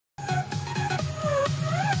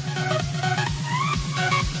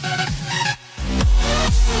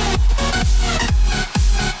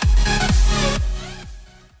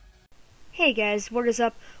Hey guys, what is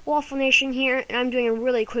up? Waffle Nation here, and I'm doing a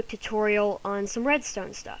really quick tutorial on some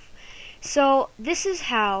redstone stuff. So, this is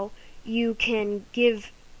how you can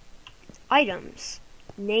give items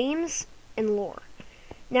names and lore.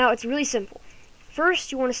 Now, it's really simple.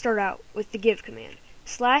 First, you want to start out with the give command.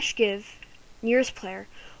 /give nearest player,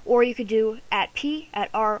 or you could do @P,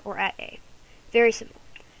 @R, or @A. Very simple.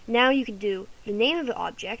 Now you could do the name of the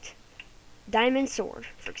object, diamond sword,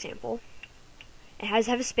 for example. It has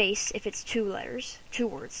to have a space if it's two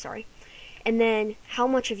words, sorry. And then how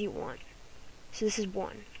much of you want. So this is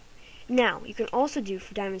 1. Now, you can also do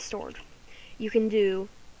for diamond sword, you can do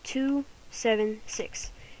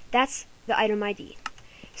 276. That's the item ID.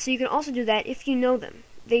 So you can also do that if you know them.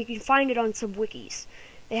 You can find it on some wikis.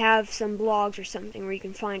 They have some blogs or something where you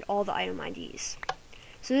can find all the item IDs.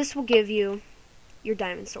 So this will give you your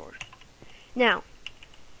diamond sword. Now,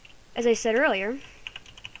 as I said earlier,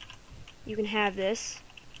 you can have this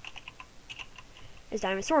as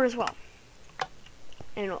diamond sword as well.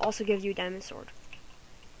 And it'll also give you a diamond sword.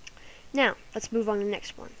 Now, let's move on to the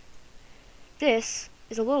next one. This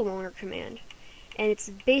is a little longer command, and it's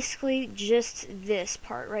basically just this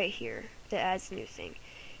part right here that adds the new thing.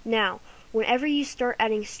 Now, whenever you start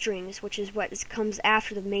adding strings, which is what comes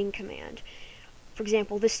after the main command, for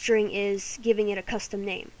example, this string is giving it a custom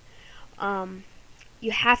name,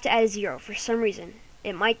 you have to add a 0 for some reason.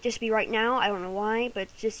 It might just be right now, I don't know why, but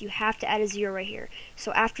it's just you have to add a 0 right here.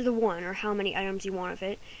 So after the 1, or how many items you want of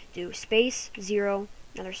it, do space, 0,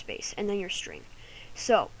 another space, and then your string.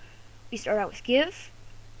 So, we start out with give,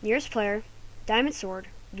 nearest player, diamond sword,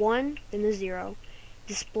 1, then the 0,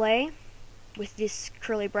 display, with this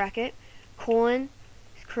curly bracket, colon,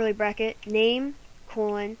 curly bracket, name,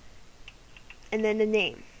 colon, and then the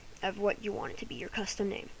name of what you want it to be, your custom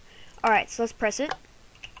name. Alright, so let's press it,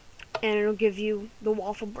 and it'll give you the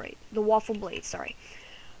Waffle Blade, sorry.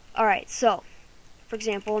 Alright, so, for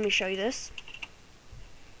example, let me show you this.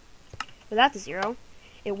 Without the 0,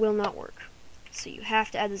 it will not work. So you have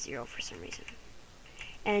to add the 0 for some reason.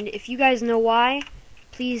 And if you guys know why,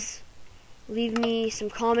 please leave me some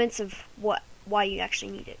comments of why you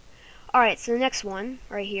actually need it. Alright, so the next one,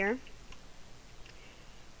 right here,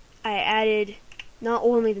 I added not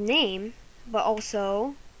only the name, but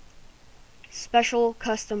also special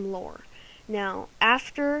custom lore. Now,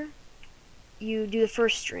 after you do the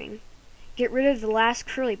first string, get rid of the last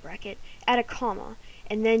curly bracket, add a comma,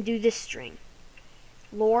 and then do this string.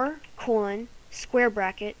 Lore, colon, square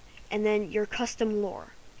bracket, and then your custom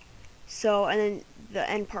lore. So, and then the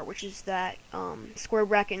end part, which is that square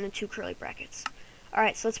bracket and the 2 curly brackets.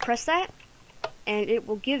 Alright, so let's press that, and it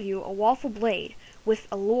will give you a Waffle Blade with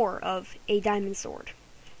a lore of a diamond sword.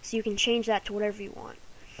 So you can change that to whatever you want.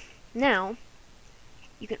 Now,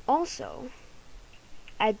 you can also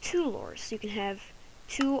add 2 lores, so you can have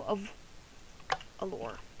 2 of a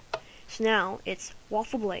lore. So now, it's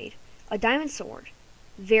Waffle Blade, a diamond sword,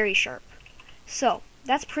 very sharp. So,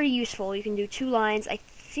 that's pretty useful. You can do 2 lines. I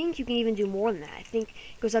think you can even do more than that. I think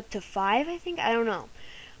it goes up to 5, I don't know.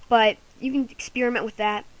 But you can experiment with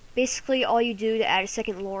that. Basically, all you do to add a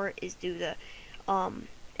second lore is do the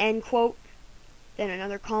end quote, then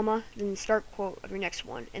another comma, then the start quote of your next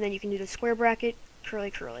one, and then you can do the square bracket,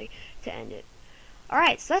 curly curly, to end it.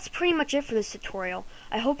 Alright, so that's pretty much it for this tutorial.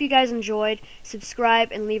 I hope you guys enjoyed.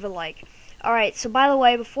 Subscribe and leave a like. Alright, so by the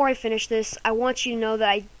way, before I finish this, I want you to know that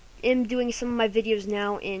I am doing some of my videos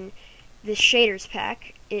now in the shaders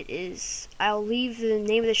pack. I'll leave the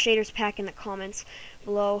name of the shaders pack in the comments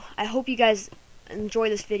below. I hope you guys enjoy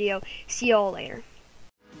this video. See y'all later.